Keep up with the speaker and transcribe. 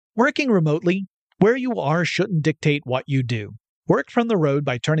Working remotely, where you are shouldn't dictate what you do. Work from the road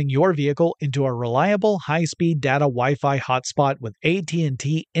by turning your vehicle into a reliable high-speed data Wi-Fi hotspot with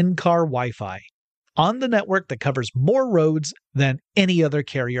AT&T in-car Wi-Fi. On the network that covers more roads than any other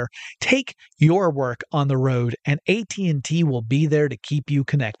carrier, take your work on the road and AT&T will be there to keep you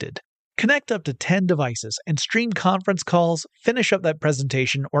connected. Connect up to 10 devices and stream conference calls, finish up that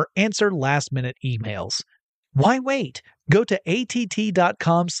presentation, or answer last-minute emails. Why wait? Go to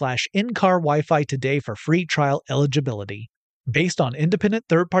att.com/in-car Wi-Fi today for free trial eligibility. Based on independent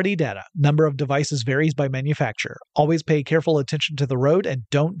third-party data, number of devices varies by manufacturer. Always pay careful attention to the road and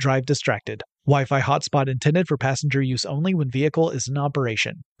don't drive distracted. Wi-Fi hotspot intended for passenger use only when vehicle is in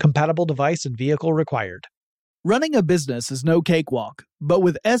operation. Compatible device and vehicle required. Running a business is no cakewalk, but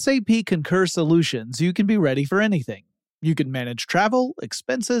with SAP Concur Solutions, you can be ready for anything. You can manage travel,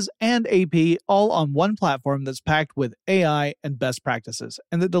 expenses, and AP all on one platform that's packed with AI and best practices,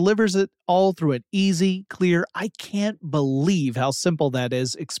 and that delivers it all through an easy, clear, I can't believe how simple that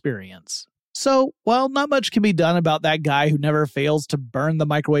is experience. So, while not much can be done about that guy who never fails to burn the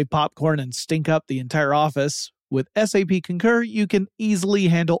microwave popcorn and stink up the entire office, with SAP Concur, you can easily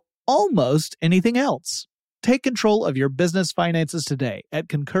handle almost anything else. Take control of your business finances today at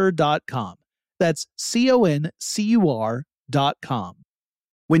concur.com. That's CONCUR.com.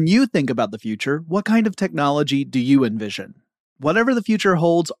 When you think about the future, what kind of technology do you envision? Whatever the future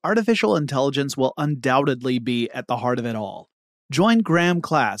holds, artificial intelligence will undoubtedly be at the heart of it all. Join Graham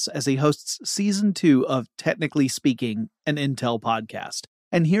Class as he hosts Season 2 of Technically Speaking, an Intel podcast,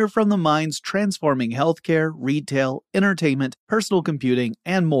 and hear from the minds transforming healthcare, retail, entertainment, personal computing,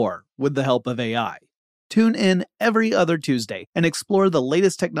 and more with the help of AI. Tune in every other Tuesday and explore the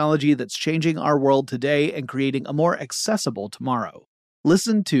latest technology that's changing our world today and creating a more accessible tomorrow.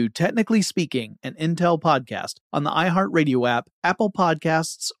 Listen to Technically Speaking, an Intel podcast on the iHeartRadio app, Apple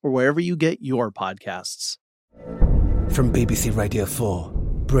Podcasts, or wherever you get your podcasts. From BBC Radio 4,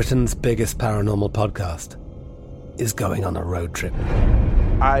 Britain's biggest paranormal podcast is going on a road trip.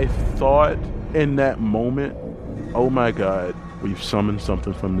 I thought in that moment, oh my God, we've summoned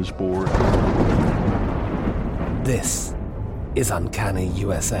something from this board. This is Uncanny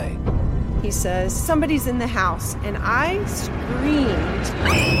USA. He says, somebody's in the house, and I screamed.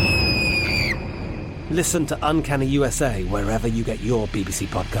 Listen to Uncanny USA wherever you get your BBC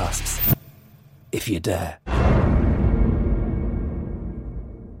podcasts, if you dare.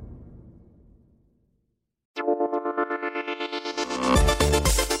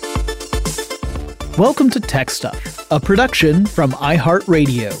 Welcome to Tech Stuff, a production from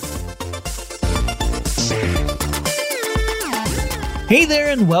iHeartRadio. Hey there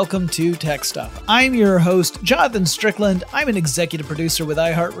and welcome to Tech Stuff. I'm your host, Jonathan Strickland. I'm an executive producer with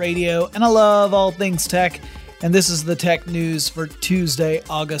iHeartRadio, and I love all things tech. And this is the tech news for Tuesday,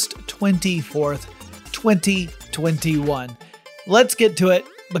 August 24th, 2021. Let's get to it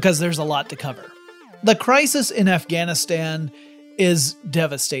because there's a lot to cover. The crisis in Afghanistan is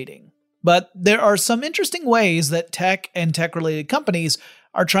devastating, but there are some interesting ways that tech and tech-related companies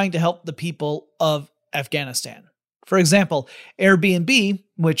are trying to help the people of Afghanistan. For example, Airbnb,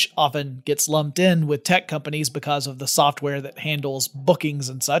 which often gets lumped in with tech companies because of the software that handles bookings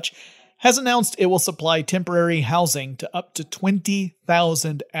and such, has announced it will supply temporary housing to up to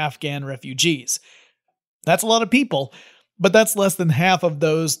 20,000 Afghan refugees. That's a lot of people, but that's less than half of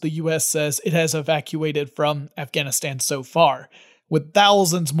those the U.S. says it has evacuated from Afghanistan so far, with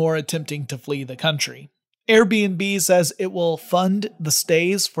thousands more attempting to flee the country. Airbnb says it will fund the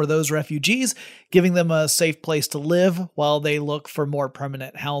stays for those refugees, giving them a safe place to live while they look for more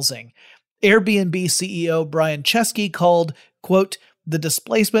permanent housing. Airbnb CEO Brian Chesky called, quote, the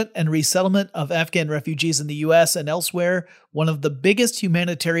displacement and resettlement of Afghan refugees in the U.S. and elsewhere one of the biggest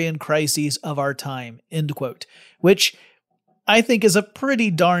humanitarian crises of our time, end quote, which I think is a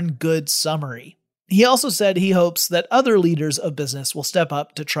pretty darn good summary. He also said he hopes that other leaders of business will step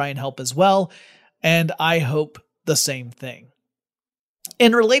up to try and help as well, and I hope the same thing.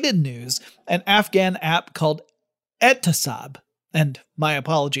 In related news, an Afghan app called Ehtisab, and my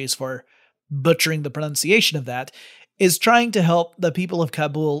apologies for butchering the pronunciation of that, is trying to help the people of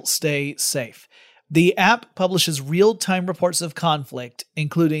Kabul stay safe. The app publishes real-time reports of conflict,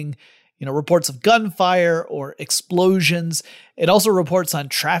 including reports of gunfire or explosions. It also reports on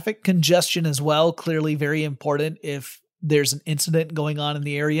traffic congestion as well, clearly very important if there's an incident going on in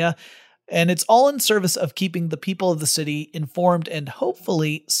the area. And it's all in service of keeping the people of the city informed and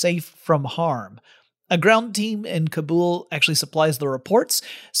hopefully safe from harm. A ground team in Kabul actually supplies the reports,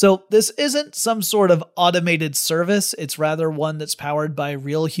 so this isn't some sort of automated service. It's rather one that's powered by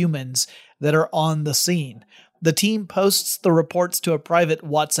real humans that are on the scene. The team posts the reports to a private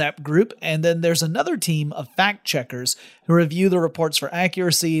WhatsApp group, and then there's another team of fact checkers who review the reports for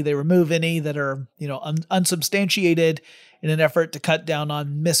accuracy. They remove any that are, unsubstantiated in an effort to cut down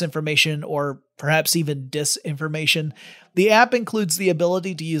on misinformation or perhaps even disinformation. The app includes the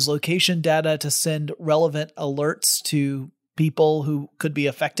ability to use location data to send relevant alerts to people who could be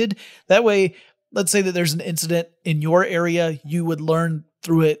affected. That way, let's say that there's an incident in your area, you would learn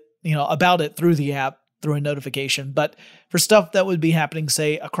through it, about it through the app, through a notification. But for stuff that would be happening,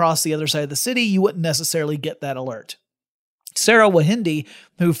 say, across the other side of the city, you wouldn't necessarily get that alert. Sarah Wahindi,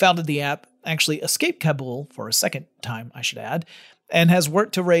 who founded the app, actually escaped Kabul for a second time, I should add, and has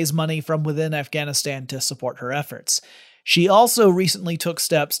worked to raise money from within Afghanistan to support her efforts. She also recently took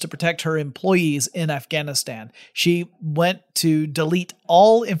steps to protect her employees in Afghanistan. She went to delete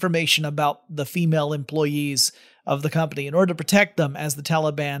all information about the female employees of the company in order to protect them as the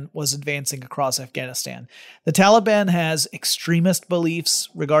Taliban was advancing across Afghanistan. The Taliban has extremist beliefs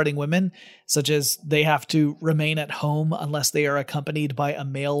regarding women, such as they have to remain at home unless they are accompanied by a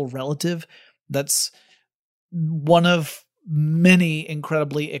male relative. That's one of many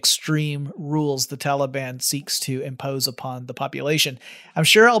incredibly extreme rules the Taliban seeks to impose upon the population. I'm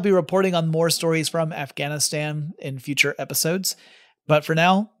sure I'll be reporting on more stories from Afghanistan in future episodes, but for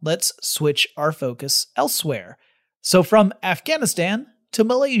now, let's switch our focus elsewhere. So from Afghanistan to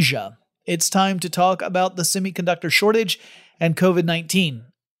Malaysia, it's time to talk about the semiconductor shortage and COVID-19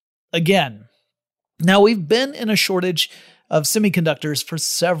 again. Now, we've been in a shortage of semiconductors for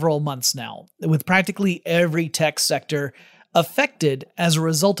several months now, with practically every tech sector affected as a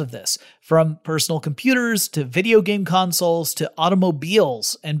result of this, from personal computers to video game consoles to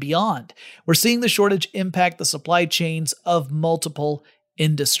automobiles and beyond. We're seeing the shortage impact the supply chains of multiple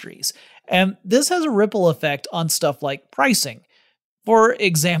industries. And this has a ripple effect on stuff like pricing. For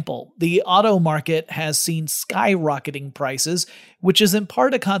example, the auto market has seen skyrocketing prices, which is in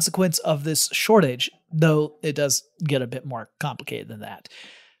part a consequence of this shortage, though it does get a bit more complicated than that.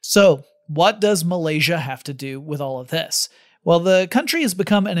 So, what does Malaysia have to do with all of this? Well, the country has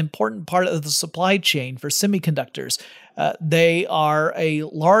become an important part of the supply chain for semiconductors. They are a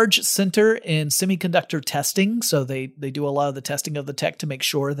large center in semiconductor testing, so they do a lot of the testing of the tech to make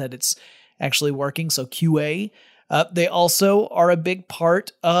sure that it's actually working, so QA. They also are a big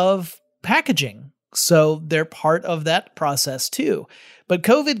part of packaging, so they're part of that process too. But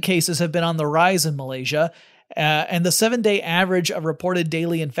COVID cases have been on the rise in Malaysia, and the 7-day average of reported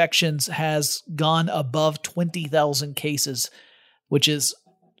daily infections has gone above 20,000 cases, which is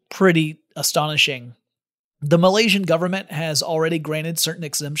pretty astonishing. The Malaysian government has already granted certain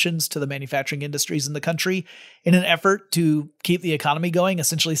exemptions to the manufacturing industries in the country in an effort to keep the economy going,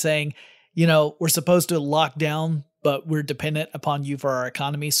 essentially saying, we're supposed to lock down, but we're dependent upon you for our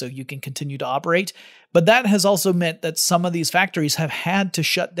economy so you can continue to operate. But that has also meant that some of these factories have had to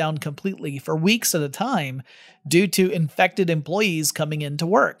shut down completely for weeks at a time due to infected employees coming into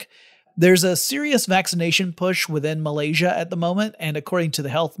work. There's a serious vaccination push within Malaysia at the moment, and according to the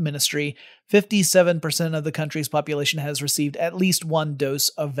health ministry, 57% of the country's population has received at least one dose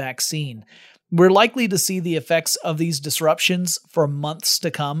of vaccine. We're likely to see the effects of these disruptions for months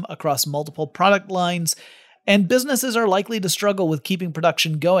to come across multiple product lines, and businesses are likely to struggle with keeping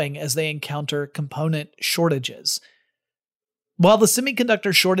production going as they encounter component shortages. While the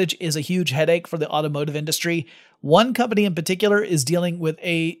semiconductor shortage is a huge headache for the automotive industry, one company in particular is dealing with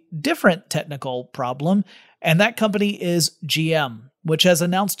a different technical problem, and that company is GM, which has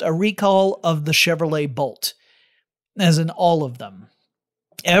announced a recall of the Chevrolet Bolt, as in all of them.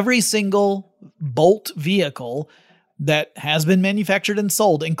 Every single Bolt vehicle that has been manufactured and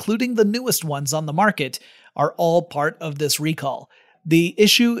sold, including the newest ones on the market, are all part of this recall. The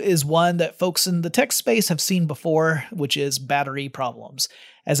issue is one that folks in the tech space have seen before, which is battery problems,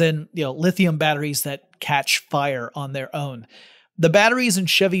 as in, lithium batteries that catch fire on their own. The batteries in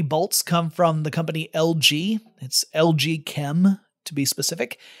Chevy Bolts come from the company LG. It's LG Chem, to be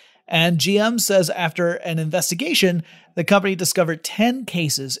specific. And GM says after an investigation, the company discovered 10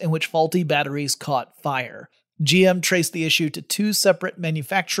 cases in which faulty batteries caught fire. GM traced the issue to two separate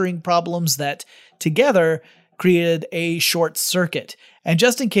manufacturing problems that, together, created a short circuit. And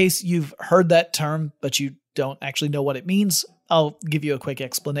just in case you've heard that term, but you don't actually know what it means, I'll give you a quick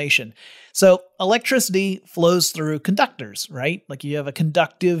explanation. So, electricity flows through conductors, right? Like you have a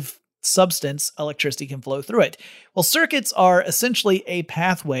conductive substance, electricity can flow through it. Well, circuits are essentially a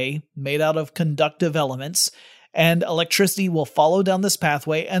pathway made out of conductive elements, and electricity will follow down this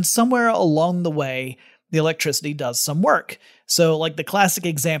pathway, and somewhere along the way, the electricity does some work. So, like the classic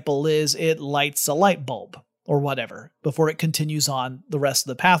example is it lights a light bulb or whatever before it continues on the rest of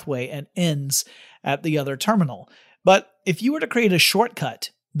the pathway and ends at the other terminal. But if you were to create a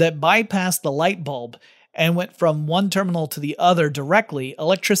shortcut that bypassed the light bulb and went from one terminal to the other directly,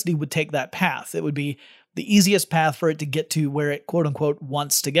 electricity would take that path. It would be the easiest path for it to get to where it quote-unquote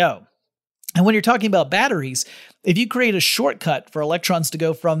wants to go. And when you're talking about batteries, if you create a shortcut for electrons to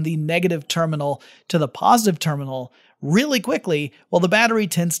go from the negative terminal to the positive terminal really quickly, well, the battery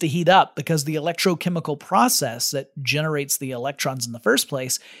tends to heat up because the electrochemical process that generates the electrons in the first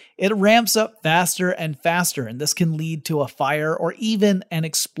place, it ramps up faster and faster, and this can lead to a fire or even an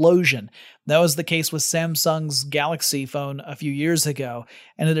explosion. That was the case with Samsung's Galaxy phone a few years ago,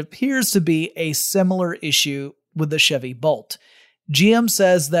 and it appears to be a similar issue with the Chevy Bolt. GM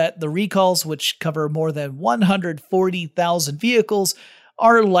says that the recalls, which cover more than 140,000 vehicles,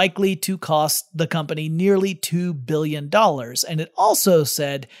 are likely to cost the company nearly $2 billion. And it also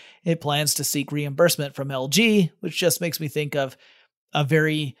said it plans to seek reimbursement from LG, which just makes me think of a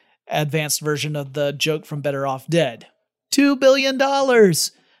very advanced version of the joke from Better Off Dead. $2 billion!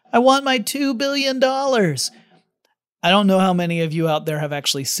 I want my $2 billion! I don't know how many of you out there have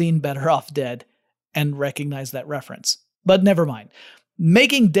actually seen Better Off Dead and recognize that reference. But never mind.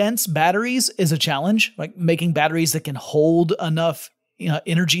 Making dense batteries is a challenge, like making batteries that can hold enough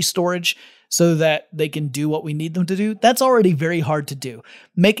energy storage so that they can do what we need them to do. That's already very hard to do.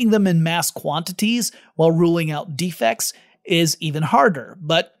 Making them in mass quantities while ruling out defects is even harder.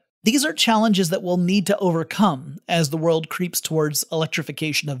 But these are challenges that we'll need to overcome as the world creeps towards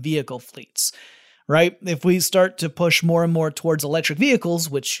electrification of vehicle fleets, right? If we start to push more and more towards electric vehicles,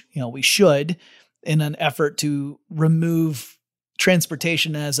 which we should, in an effort to remove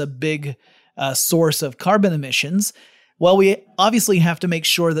transportation as a big source of carbon emissions, well, we obviously have to make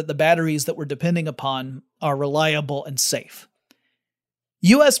sure that the batteries that we're depending upon are reliable and safe.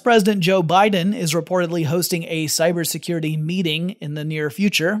 U.S. President Joe Biden is reportedly hosting a cybersecurity meeting in the near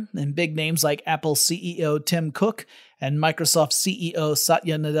future, and big names like Apple CEO Tim Cook and Microsoft CEO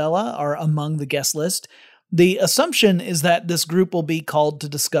Satya Nadella are among the guest list. The assumption is that this group will be called to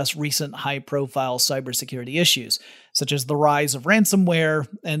discuss recent high-profile cybersecurity issues, such as the rise of ransomware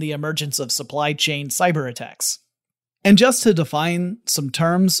and the emergence of supply chain cyber attacks. And just to define some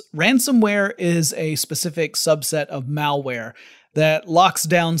terms, ransomware is a specific subset of malware that locks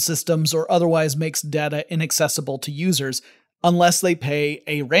down systems or otherwise makes data inaccessible to users unless they pay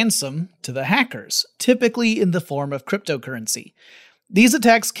a ransom to the hackers, typically in the form of cryptocurrency. These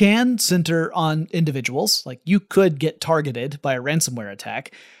attacks can center on individuals, like you could get targeted by a ransomware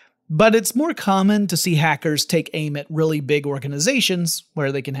attack, but it's more common to see hackers take aim at really big organizations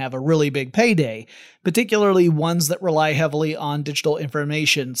where they can have a really big payday, particularly ones that rely heavily on digital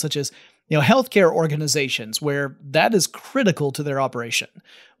information, such as healthcare organizations where that is critical to their operation,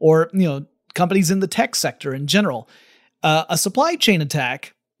 or companies in the tech sector in general. A supply chain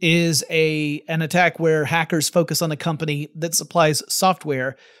attack is an attack where hackers focus on a company that supplies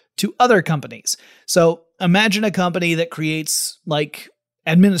software to other companies. So imagine a company that creates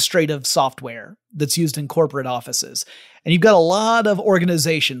administrative software that's used in corporate offices. And you've got a lot of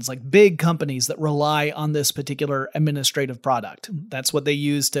organizations, like big companies, that rely on this particular administrative product. That's what they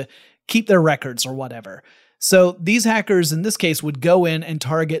use to keep their records or whatever. So these hackers, in this case, would go in and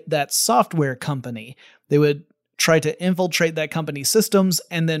target that software company. They would try to infiltrate that company's systems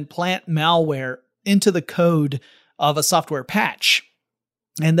and then plant malware into the code of a software patch.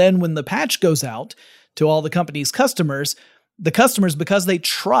 And then when the patch goes out to all the company's customers, because they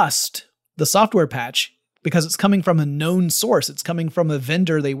trust the software patch, because it's coming from a known source, it's coming from a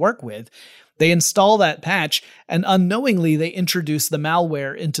vendor they work with, they install that patch and unknowingly they introduce the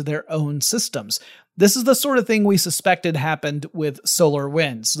malware into their own systems. This is the sort of thing we suspected happened with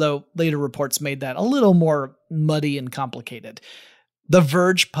SolarWinds, though later reports made that a little more muddy and complicated. The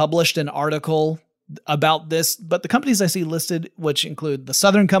Verge published an article about this, but the companies I see listed, which include the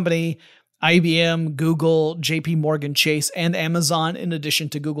Southern Company, IBM, Google, JP Morgan Chase, and Amazon, in addition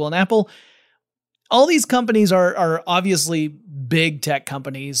to Google and Apple, all these companies are obviously big tech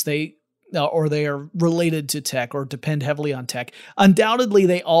companies. They are related to tech or depend heavily on tech. Undoubtedly,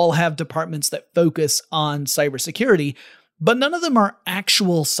 they all have departments that focus on cybersecurity, but none of them are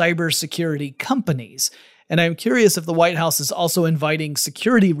actual cybersecurity companies. And I'm curious if the White House is also inviting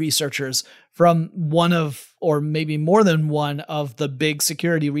security researchers from one of, or maybe more than one of, the big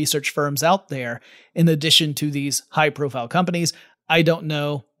security research firms out there, in addition to these high-profile companies. I don't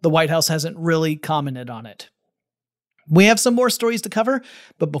know. The White House hasn't really commented on it. We have some more stories to cover,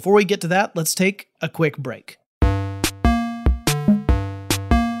 but before we get to that, let's take a quick break.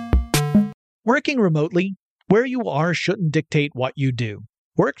 Working remotely, where you are shouldn't dictate what you do.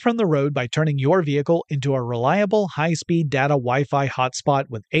 Work from the road by turning your vehicle into a reliable high-speed data Wi-Fi hotspot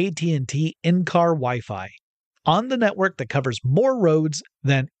with AT&T in-car Wi-Fi. On the network that covers more roads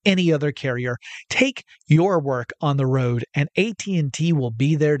than any other carrier, take your work on the road and AT&T will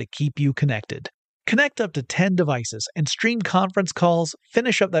be there to keep you connected. Connect up to 10 devices and stream conference calls,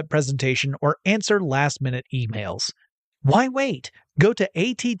 finish up that presentation, or answer last-minute emails. Why wait? Go to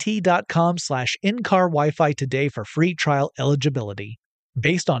att.com/in-car Wi-Fi today for free trial eligibility.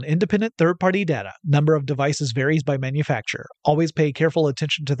 Based on independent third-party data, number of devices varies by manufacturer. Always pay careful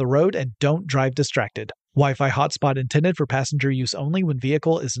attention to the road and don't drive distracted. Wi-Fi hotspot intended for passenger use only when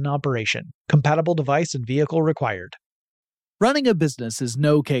vehicle is in operation. Compatible device and vehicle required. Running a business is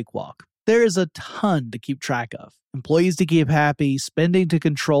no cakewalk. There is a ton to keep track of. Employees to keep happy, spending to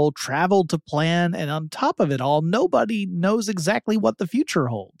control, travel to plan, and on top of it all, nobody knows exactly what the future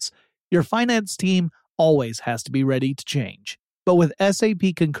holds. Your finance team always has to be ready to change. But with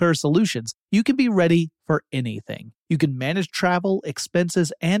SAP Concur Solutions, you can be ready for anything. You can manage travel,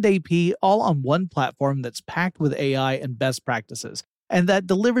 expenses, and AP all on one platform that's packed with AI and best practices, and that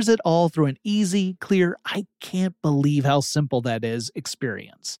delivers it all through an easy, clear, I can't believe how simple that is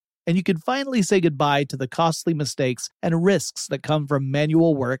experience. And you can finally say goodbye to the costly mistakes and risks that come from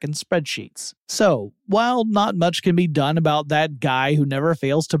manual work and spreadsheets. So, while not much can be done about that guy who never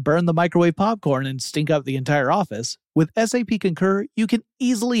fails to burn the microwave popcorn and stink up the entire office, with SAP Concur, you can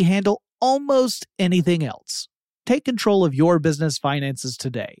easily handle almost anything else. Take control of your business finances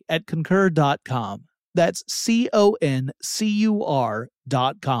today at concur.com. That's CONCUR.com.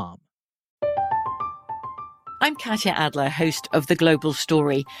 I'm Katya Adler, host of The Global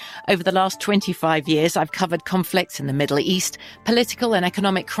Story. Over the last 25 years, I've covered conflicts in the Middle East, political and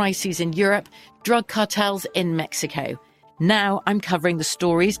economic crises in Europe, drug cartels in Mexico. Now I'm covering the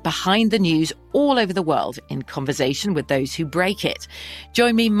stories behind the news all over the world in conversation with those who break it.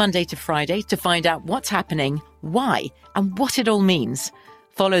 Join me Monday to Friday to find out what's happening, why, and what it all means.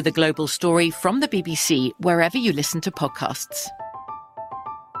 Follow The Global Story from the BBC wherever you listen to podcasts.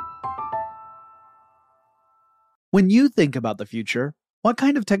 When you think about the future, what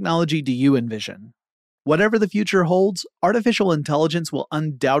kind of technology do you envision? Whatever the future holds, artificial intelligence will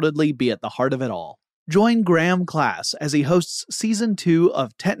undoubtedly be at the heart of it all. Join Graham Class as he hosts Season 2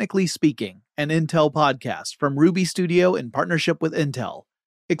 of Technically Speaking, an Intel podcast from Ruby Studio in partnership with Intel.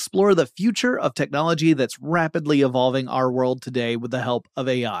 Explore the future of technology that's rapidly evolving our world today with the help of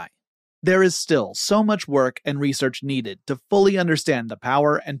AI. There is still so much work and research needed to fully understand the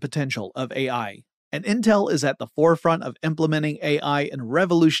power and potential of AI. And Intel is at the forefront of implementing AI and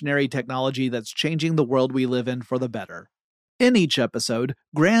revolutionary technology that's changing the world we live in for the better. In each episode,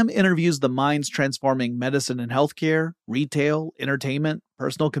 Graham interviews the minds transforming medicine and healthcare, retail, entertainment,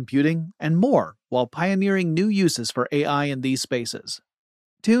 personal computing, and more, while pioneering new uses for AI in these spaces.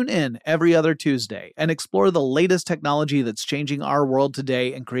 Tune in every other Tuesday and explore the latest technology that's changing our world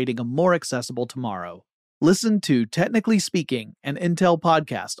today and creating a more accessible tomorrow. Listen to Technically Speaking, an Intel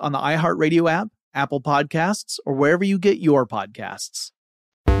podcast on the iHeartRadio app, Apple Podcasts, or wherever you get your podcasts.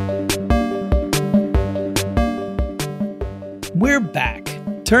 We're back.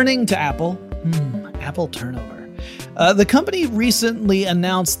 Turning to Apple. Apple turnover. The company recently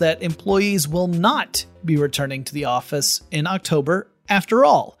announced that employees will not be returning to the office in October after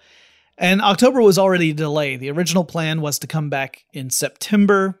all. And October was already a delay. The original plan was to come back in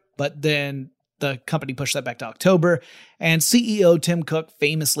September, but then the company pushed that back to October, and CEO Tim Cook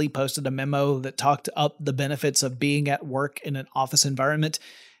famously posted a memo that talked up the benefits of being at work in an office environment,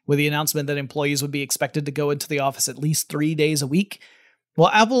 with the announcement that employees would be expected to go into the office at least 3 days a week.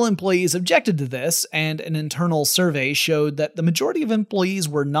 Well, Apple employees objected to this, and an internal survey showed that the majority of employees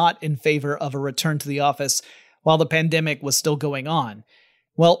were not in favor of a return to the office while the pandemic was still going on.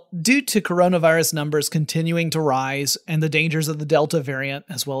 Well, due to coronavirus numbers continuing to rise and the dangers of the Delta variant,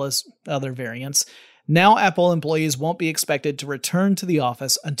 as well as other variants, now Apple employees won't be expected to return to the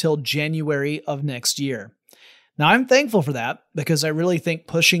office until January of next year. Now, I'm thankful for that because I really think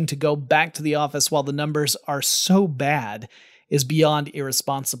pushing to go back to the office while the numbers are so bad is beyond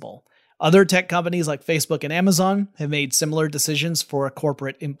irresponsible. Other tech companies like Facebook and Amazon have made similar decisions for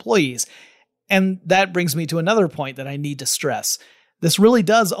corporate employees. And that brings me to another point that I need to stress. This really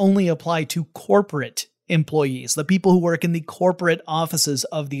does only apply to corporate employees, the people who work in the corporate offices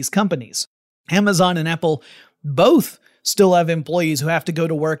of these companies. Amazon and Apple both still have employees who have to go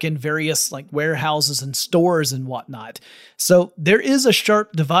to work in various warehouses and stores and whatnot. So there is a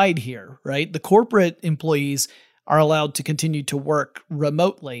sharp divide here, right? The corporate employees are allowed to continue to work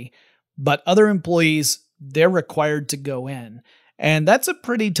remotely, but other employees, they're required to go in. And that's a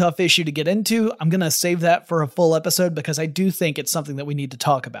pretty tough issue to get into. I'm going to save that for a full episode because I do think it's something that we need to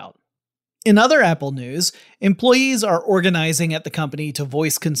talk about. In other Apple news, employees are organizing at the company to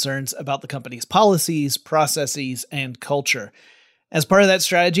voice concerns about the company's policies, processes, and culture. As part of that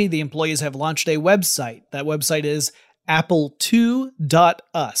strategy, the employees have launched a website. That website is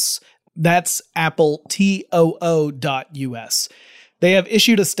apple2.us. That's appletoo.us. They have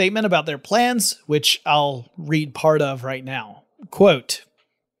issued a statement about their plans, which I'll read part of right now. Quote,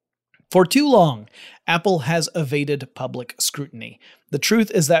 "For too long, Apple has evaded public scrutiny. The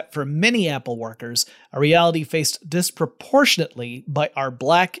truth is that for many Apple workers, a reality faced disproportionately by our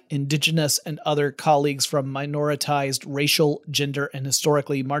Black, Indigenous, and other colleagues from minoritized racial, gender, and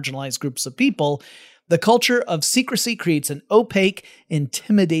historically marginalized groups of people, the culture of secrecy creates an opaque,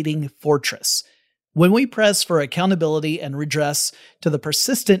 intimidating fortress. When we press for accountability and redress to the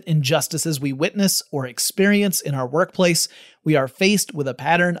persistent injustices we witness or experience in our workplace, we are faced with a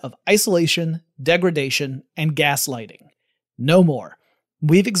pattern of isolation, degradation, and gaslighting. No more.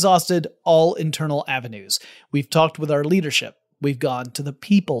 We've exhausted all internal avenues. We've talked with our leadership. We've gone to the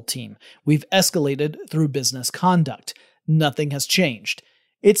people team. We've escalated through business conduct. Nothing has changed.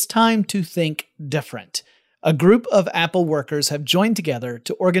 It's time to think different. A group of Apple workers have joined together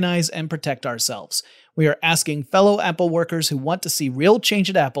to organize and protect ourselves. We are asking fellow Apple workers who want to see real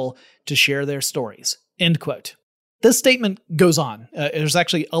change at Apple to share their stories." End quote. This statement goes on. There's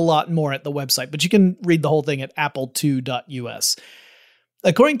actually a lot more at the website, but you can read the whole thing at apple2.us.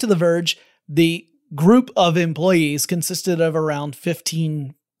 According to The Verge, the group of employees consisted of around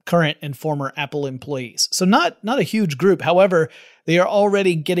 15 current and former Apple employees. So not a huge group. However, they are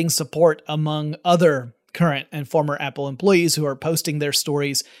already getting support among other current and former Apple employees who are posting their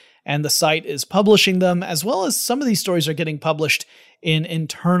stories, and the site is publishing them, as well as some of these stories are getting published in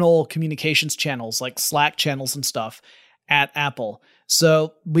internal communications channels like Slack channels and stuff at Apple.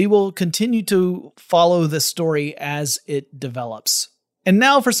 So we will continue to follow this story as it develops. And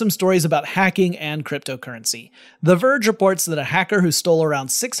now for some stories about hacking and cryptocurrency. The Verge reports that a hacker who stole around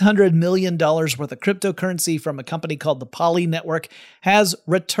 $600 million worth of cryptocurrency from a company called the Poly Network has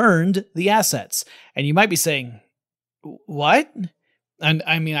returned the assets. And you might be saying, what? And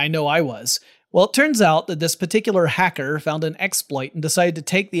I mean, I know I was. Well, it turns out that this particular hacker found an exploit and decided to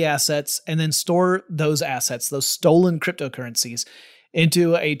take the assets and then store those assets, those stolen cryptocurrencies,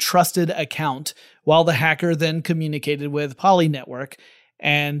 into a trusted account, while the hacker then communicated with Poly Network,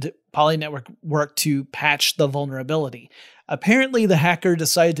 and Poly Network worked to patch the vulnerability. Apparently, the hacker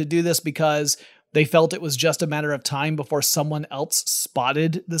decided to do this because they felt it was just a matter of time before someone else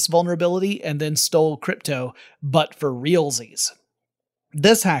spotted this vulnerability and then stole crypto, but for realsies.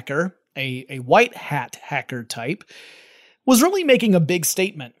 This hacker, a white hat hacker type, was really making a big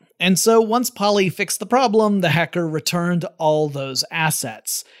statement. And so once Poly fixed the problem, the hacker returned all those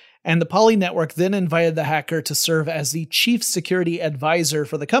assets. And the Poly Network then invited the hacker to serve as the chief security advisor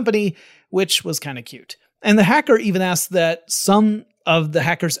for the company, which was kind of cute. And the hacker even asked that some of the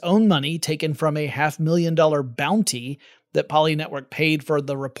hacker's own money, taken from a $500,000 bounty that Poly Network paid for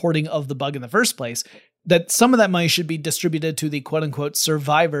the reporting of the bug in the first place, that some of that money should be distributed to the quote-unquote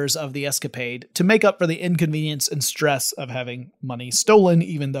survivors of the escapade to make up for the inconvenience and stress of having money stolen,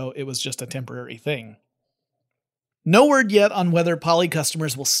 even though it was just a temporary thing. No word yet on whether Poly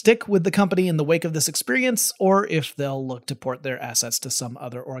customers will stick with the company in the wake of this experience, or if they'll look to port their assets to some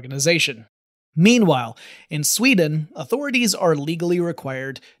other organization. Meanwhile, in Sweden, authorities are legally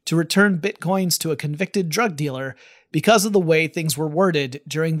required to return bitcoins to a convicted drug dealer because of the way things were worded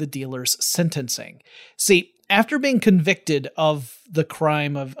during the dealer's sentencing. See, after being convicted of the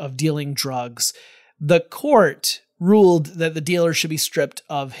crime of dealing drugs, the court ruled that the dealer should be stripped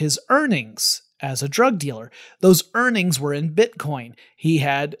of his earnings as a drug dealer. Those earnings were in Bitcoin. He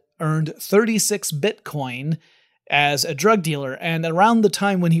had earned 36 Bitcoin as a drug dealer, and around the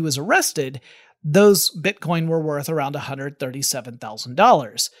time when he was arrested, those Bitcoin were worth around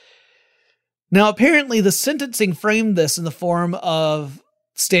 $137,000. Now, apparently, the sentencing framed this in the form of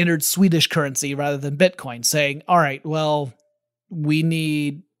standard Swedish currency rather than Bitcoin, saying, all right, well, we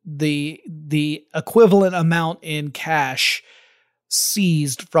need the equivalent amount in cash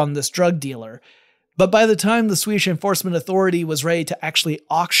seized from this drug dealer. But by the time the Swedish Enforcement Authority was ready to actually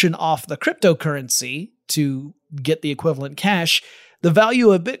auction off the cryptocurrency to get the equivalent cash, the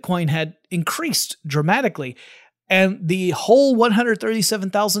value of Bitcoin had increased dramatically. And the whole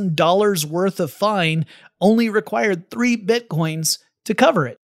 $137,000 worth of fine only required 3 Bitcoins to cover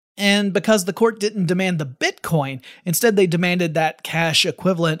it. And because the court didn't demand the Bitcoin, instead they demanded that cash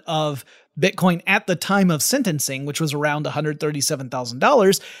equivalent of Bitcoin at the time of sentencing, which was around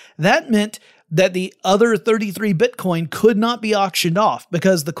 $137,000, that meant that the other 33 Bitcoin could not be auctioned off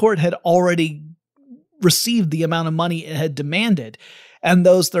because the court had already received the amount of money it had demanded. And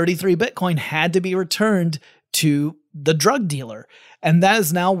those 33 Bitcoin had to be returned to the drug dealer. And that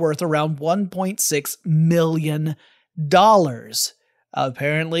is now worth around $1.6 million.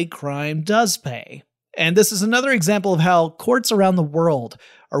 Apparently, crime does pay. And this is another example of how courts around the world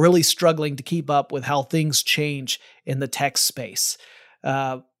are really struggling to keep up with how things change in the tech space.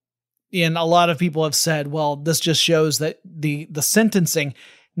 And a lot of people have said, well, this just shows that the sentencing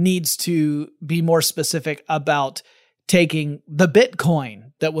needs to be more specific about taking the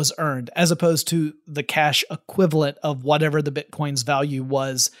Bitcoin that was earned as opposed to the cash equivalent of whatever the Bitcoin's value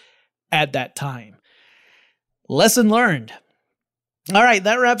was at that time. Lesson learned. All right,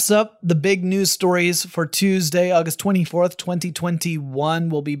 that wraps up the big news stories for Tuesday, August 24th, 2021.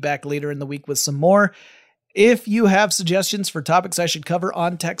 We'll be back later in the week with some more. If you have suggestions for topics I should cover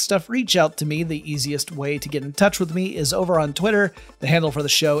on Tech Stuff, reach out to me. The easiest way to get in touch with me is over on Twitter. The handle for the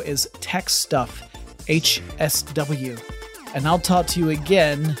show is TechStuffHSW. And I'll talk to you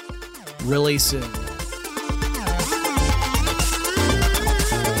again really soon.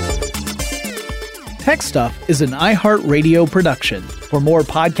 Tech Stuff is an iHeartRadio production. For more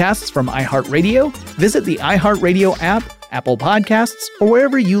podcasts from iHeartRadio, visit the iHeartRadio app, Apple Podcasts, or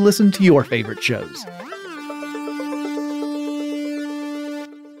wherever you listen to your favorite shows.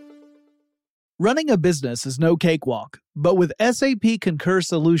 Running a business is no cakewalk, but with SAP Concur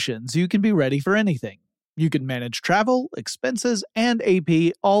Solutions, you can be ready for anything. You can manage travel, expenses, and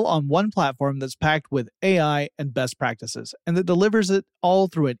AP all on one platform that's packed with AI and best practices, and that delivers it all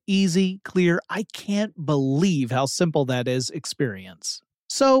through an easy, clear, I can't believe how simple that is experience.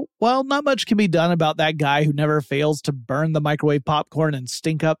 So, while not much can be done about that guy who never fails to burn the microwave popcorn and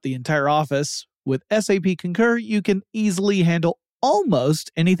stink up the entire office, with SAP Concur, you can easily handle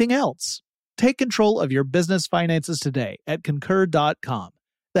almost anything else. Take control of your business finances today at Concur.com.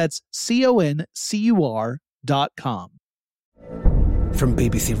 That's CONCUR.com. From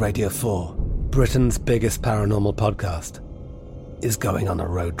BBC Radio 4, Britain's biggest paranormal podcast is going on a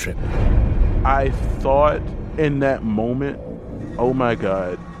road trip. I thought in that moment, oh my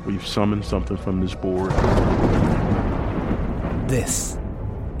God, we've summoned something from this board. This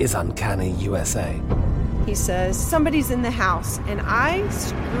is Uncanny USA. He says, somebody's in the house, and I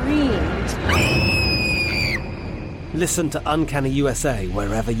screamed. Listen to Uncanny USA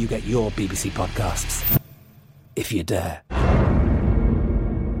wherever you get your BBC podcasts, if you dare.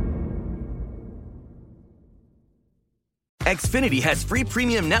 Xfinity has free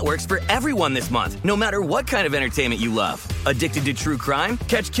premium networks for everyone this month, no matter what kind of entertainment you love. Addicted to true crime?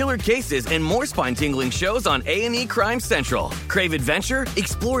 Catch killer cases and more spine-tingling shows on A&E Crime Central. Crave adventure?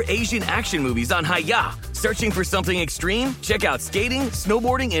 Explore Asian action movies on Hi-YAH. Searching for something extreme? Check out skating,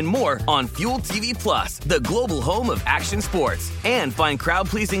 snowboarding, and more on Fuel TV Plus, the global home of action sports. And find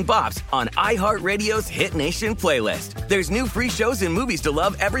crowd-pleasing bops on iHeartRadio's Hit Nation playlist. There's new free shows and movies to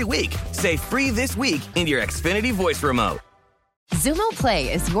love every week. Say free this week in your Xfinity voice remote. Xumo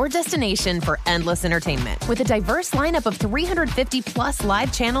Play is your destination for endless entertainment. With a diverse lineup of 350 plus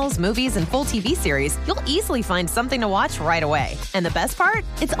live channels, movies, and full TV series, you'll easily find something to watch right away. And the best part?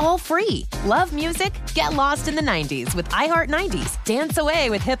 It's all free. Love music? Get lost in the 90s with iHeart 90s, dance away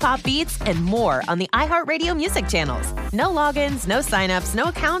with hip-hop beats, and more on the iHeartRadio music channels. No logins, no signups, no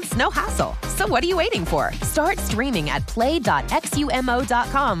accounts, no hassle. So what are you waiting for? Start streaming at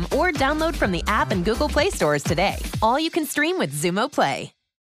play.xumo.com or download from the app and Google Play stores today. All you can stream with Xumo Play.